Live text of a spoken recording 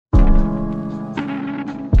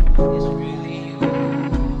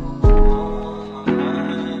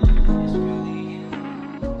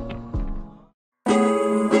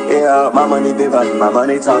been fucking, my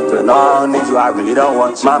money talk to. No, I don't need you, I really don't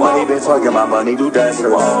want you. My money been twerking, my money do dance.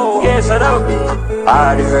 Yeah, shut up.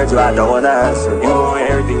 I already heard you, I don't wanna answer. You want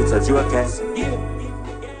everything, touch you a cancer.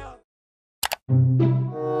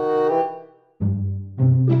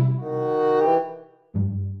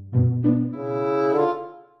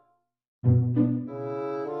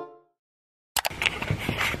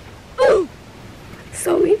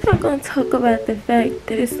 So we're not gonna talk about the fact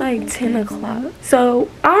that it's like 10 o'clock. So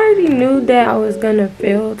I already knew that I was gonna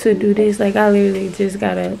fail to do this. Like I literally just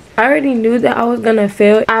got up. I already knew that I was gonna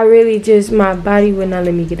fail. I really just, my body would not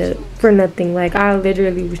let me get up for nothing. Like I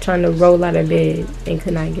literally was trying to roll out of bed and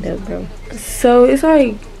could not get up, bro. So it's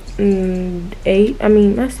like 8. I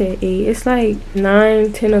mean, I said 8. It's like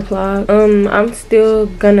 9, 10 o'clock. I'm still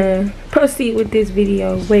gonna proceed with this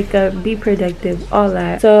video. Wake up, be productive, all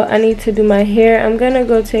that. So I need to do my hair. I'm gonna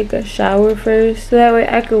go take a shower first so that way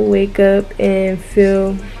I could wake up and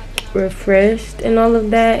feel refreshed and all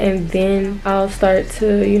of that, and then I'll start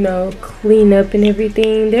to, you know, clean up and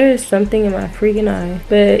everything. There is something in my freaking eye,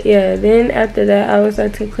 but yeah, then after that I will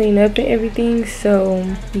start to clean up and everything. So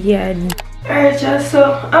yeah. Alright y'all,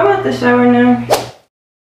 so I'm at the shower now.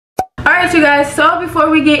 Alright you guys, so before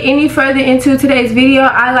we get any further into today's video,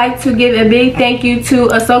 I like to give a big thank you to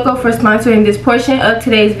ASOKO for sponsoring this portion of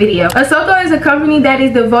today's video. ASOKO is a company that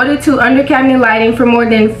is devoted to under cabinet lighting for more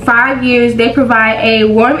than 5 years. They provide a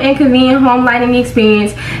warm and convenient home lighting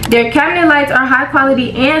experience. Their cabinet lights are high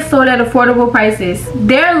quality and sold at affordable prices.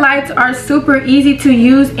 Their lights are super easy to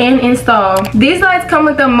use and install. These lights come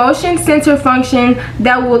with a motion sensor function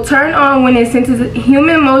that will turn on when it senses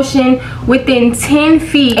human motion within 10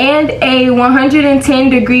 feet and a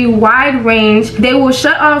 110-degree wide range. They will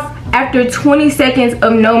shut off after 20 seconds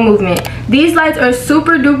of no movement. These lights are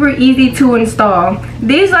super duper easy to install.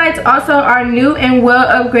 These lights also are new and well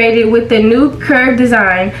upgraded with the new curved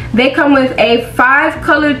design. They come with a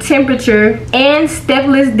 5-color temperature and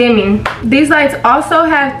stepless dimming. These lights also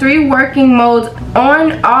have 3 working modes: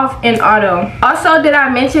 on, off, and auto. Also, did I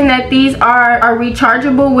mention that these are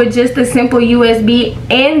rechargeable with just a simple USB,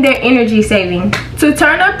 and they're energy saving. To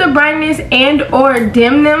turn up the brightness and or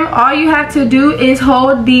dim them, all you have to do is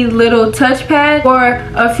hold the little touchpad for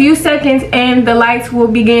a few seconds and the lights will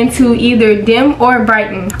begin to either dim or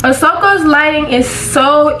brighten. ASOKO's lighting is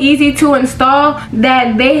so easy to install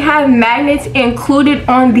that they have magnets included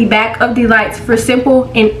on the back of the lights for simple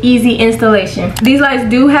and easy installation. These lights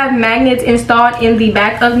do have magnets installed in the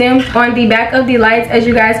back of them. On the back of the lights, as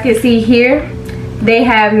you guys can see here, they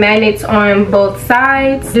have magnets on both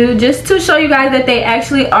sides. Just to show you guys that they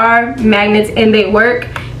actually are magnets and they work,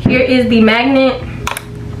 here is the magnet.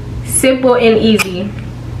 Simple and easy.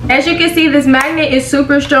 As you can see, this magnet is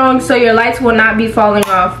super strong, so your lights will not be falling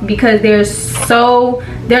off because they're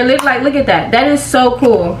literally like, look at that. That is so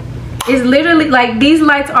cool. It's literally like these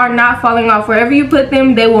lights are not falling off. Wherever you put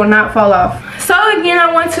them, they will not fall off. So again,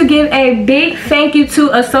 I want to give a big thank you to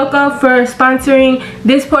ASOKO for sponsoring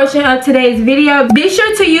this portion of today's video. Be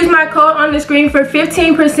sure to use my code on the screen for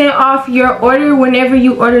 15% off your order whenever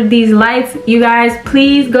you order these lights. You guys,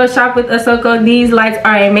 please go shop with ASOKO. These lights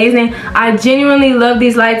are amazing. I genuinely love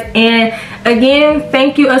these lights. And again,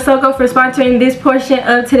 thank you ASOKO for sponsoring this portion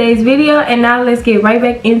of today's video. And now let's get right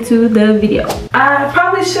back into the video. I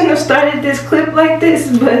probably shouldn't have started this clip like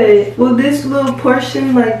this, but well, this little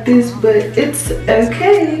portion like this, but it's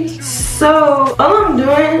okay. So all I'm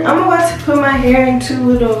doing, I'm about to put my hair in 2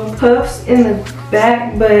 little puffs in the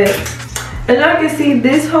back, but as y'all can see,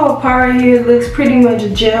 this whole part right here looks pretty much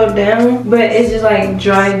gelled down, but it's just like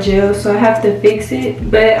dry gel, so I have to fix it.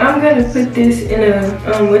 But I'm gonna put this in a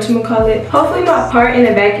whatchamacallit. Hopefully my part in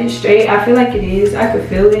the back is straight. I feel like it is. I could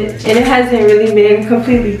feel it, and it hasn't really been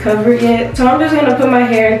completely covered yet. So I'm just gonna put my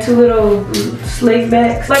hair in 2 little slick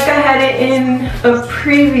backs like I had it in a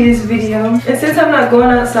previous video. And since I'm not going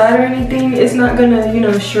outside or anything, it's not gonna, you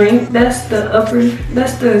know, shrink. That's the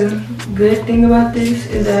good thing about this,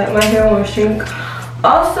 is that my hair won't shrink.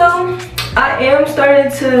 Also, I am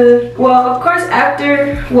starting to, well, of course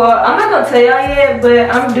after, well, I'm not gonna tell y'all yet, but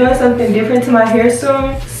I'm doing something different to my hair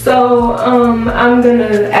soon. So I'm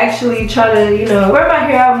gonna actually try to, you know, wear my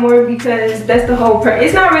hair out more, because that's the whole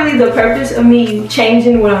it's not really the purpose of me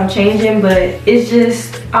changing what I'm changing, but it's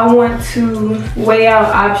just I want to weigh out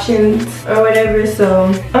options or whatever. So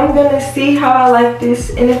I'm gonna see how I like this,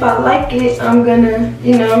 and if I like it, I'm gonna,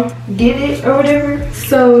 you know, get it or whatever.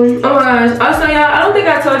 So oh my gosh, also y'all, I don't think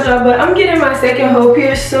I told y'all, but I'm getting my second hole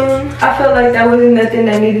pierced soon. I felt like that wasn't nothing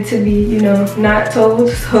that needed to be, you know, not told,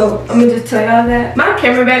 so I'm gonna just tell y'all that. My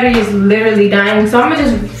camera battery is literally dying, so I'm gonna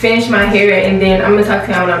just finish my hair and then I'm gonna talk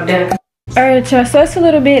to y'all when I'm done. Alright y'all, so it's a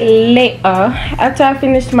little bit late after I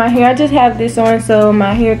finished my hair. I just have this on so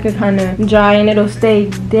my hair could kind of dry and it'll stay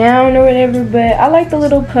down or whatever, but I like the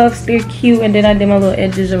little puffs, they're cute, and then I did my little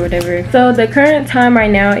edges or whatever. So the current time right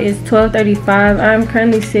now is 12:35. I'm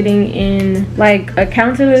currently sitting in like a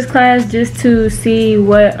calculus class just to see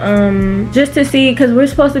what because we're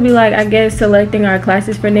supposed to be like, I guess, selecting our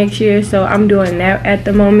classes for next year, so I'm doing that at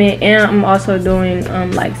the moment, and I'm also doing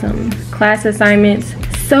like some class assignments.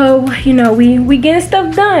 So, you know, we getting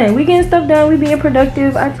stuff done. We being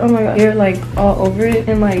productive. Oh my god, hair like all over it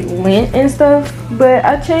and like lint and stuff. But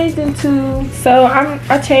I changed into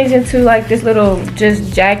like this little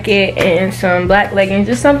just jacket and some black leggings,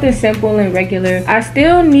 just something simple and regular. I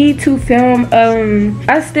still need to film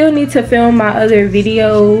my other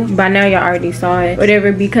video. By now y'all already saw it,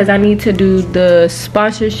 whatever, because I need to do the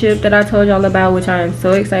sponsorship that I told y'all about, which I am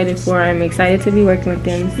so excited for. I'm excited to be working with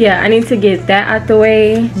them. Yeah, I need to get that out the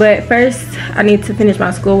way. But first I need to finish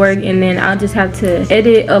my schoolwork, and then I'll just have to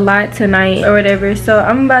edit a lot tonight or whatever. So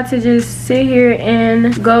I'm about to just sit here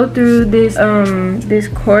and go through this this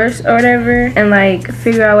course or whatever, and like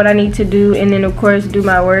figure out what I need to do, and then of course do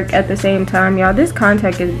my work at the same time. Y'all, this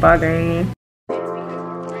contact is bothering me.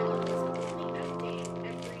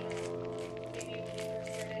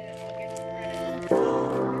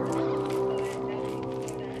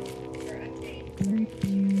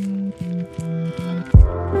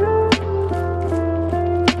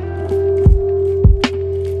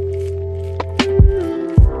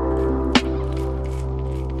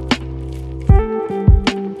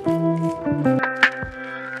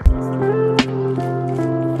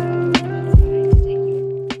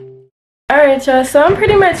 Alright y'all, so I'm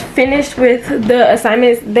pretty much finished with the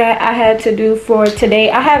assignments that I had to do for today.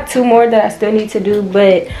 I have 2 more that I still need to do,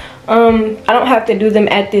 but I don't have to do them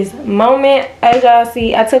at this moment. As y'all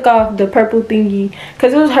see, I took off the purple thingy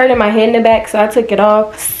because it was hurting my head in the back, so I took it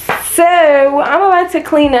off. So I'm about to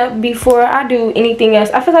clean up before I do anything else.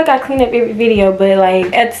 I feel like I clean up every video, but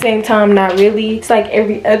like at the same time not really. It's like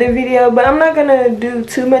every other video, but I'm not gonna do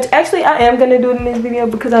too much. Actually, I am gonna do it in this video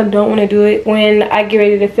because I don't want to do it when I get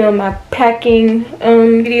ready to film my packing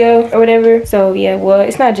video or whatever. So yeah, well,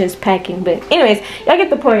 it's not just packing, but anyways, y'all get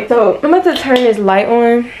the point. So I'm about to turn this light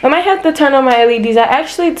on. I might have to turn on my LEDs. I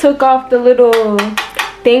actually took off the little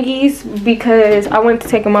thingies because I wanted to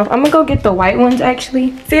take them off. I'm gonna go get the white ones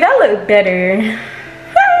actually. See, that look better.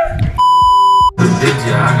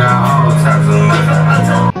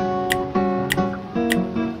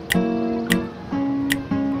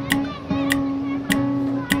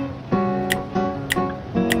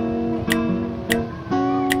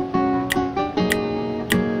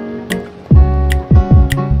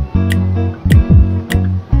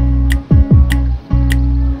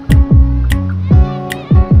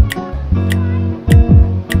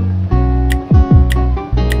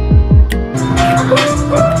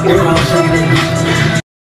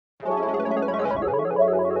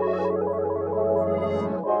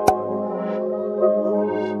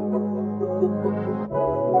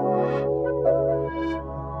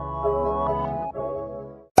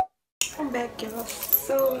 Back, y'all.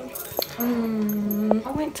 So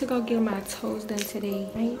I went to go get my toes done today,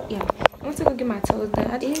 right? Yeah, I went to go get my toes done.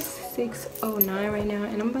 It is 6:09 right now,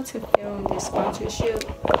 and I'm about to film this sponsorship.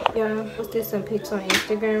 Yeah, I posted some pics on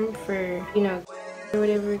Instagram for, you know, or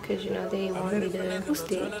whatever, because, you know, they wanted me to post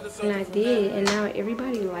it, and I did, and now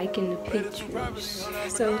everybody liking the pictures.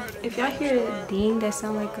 So if y'all hear a ding that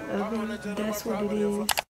sound like an oven, that's what it is.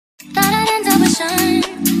 Thought I'd end up with Sean,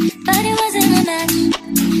 but it wasn't a match.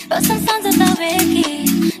 Wrote some songs about Ricky,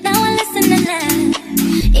 now I listen to that.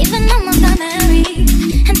 Even though I'm not married,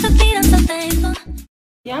 and to Pete I'm so thankful.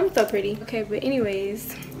 Yeah, I'm so pretty. Okay, but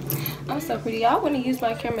anyways, I'm so pretty. I want to use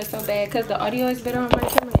my camera so bad because the audio is better on my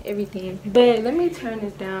camera and everything. But let me turn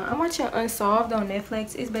this down. I'm watching Unsolved on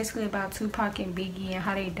Netflix. It's basically about Tupac and Biggie and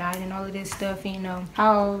how they died and all of this stuff. You know,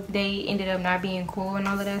 how they ended up not being cool and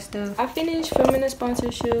all of that stuff. I finished filming the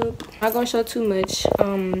sponsorship. I'm not going to show too much.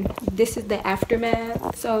 This is the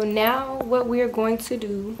aftermath. So now what we're going to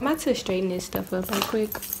do, I'm about to straighten this stuff up real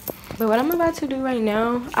quick. But what I'm about to do right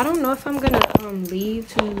now, I don't know if I'm gonna leave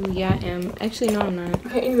to iiamm. Actually, no, I'm not.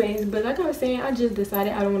 Okay, anyways, but like I was saying, I just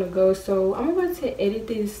decided I don't want to go, so I'm about to edit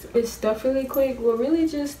this stuff really quick. Well, really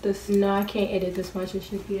just this. No, I can't edit the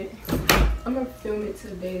sponsorship yet. I'm gonna film it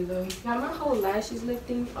today though. Now my whole lash is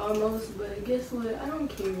lifting almost, but guess what? I don't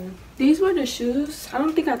care. These were the shoes. I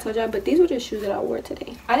don't think I told y'all, but these were the shoes that I wore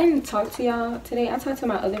today. I didn't talk to y'all today. I talked to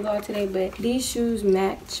my other vlog today, but these shoes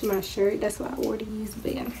match my shirt. That's why I wore these.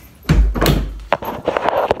 But yeah.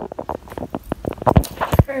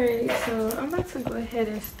 Alright, So I'm about to go ahead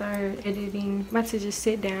and start editing. I'm about to just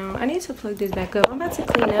sit down. I need to plug this back up. I'm about to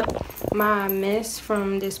clean up my mess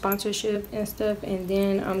from the sponsorship and stuff, and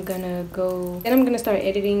then I'm gonna start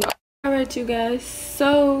editing. Alright you guys,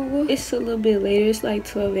 so it's a little bit later. It's like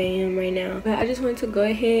 12 a.m. right now, but I just wanted to go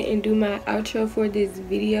ahead and do my outro for this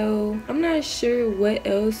video. I'm not sure what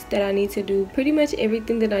else that I need to do. Pretty much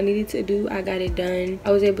everything that I needed to do, I got it done.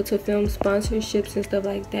 I was able to film sponsorships and stuff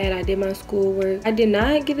like that. I did my schoolwork. I did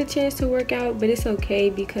not get a chance to work out, but it's okay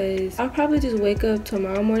because I'll probably just wake up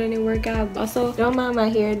tomorrow morning and work out. Also, don't mind my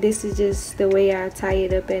hair. This is just the way I tie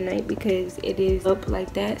it up at night because it is up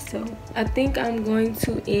like that. So I think I'm going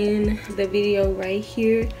to end the video right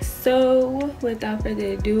here. So without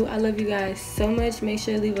further ado, I love you guys so much. Make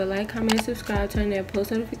sure to leave a like, comment, subscribe, turn that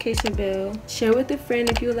post notification bell, share with a friend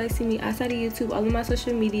if you would like to see me outside of YouTube. All of my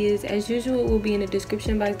social medias as usual will be in the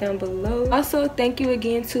description box down below. Also, thank you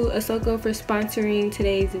again to ASOKO for sponsoring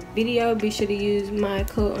today's video. Be sure to use my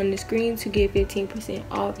code on the screen to get 15%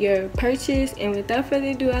 off your purchase. And without further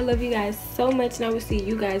ado, I love you guys so much, and I will see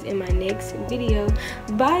you guys in my next video.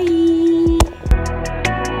 Bye.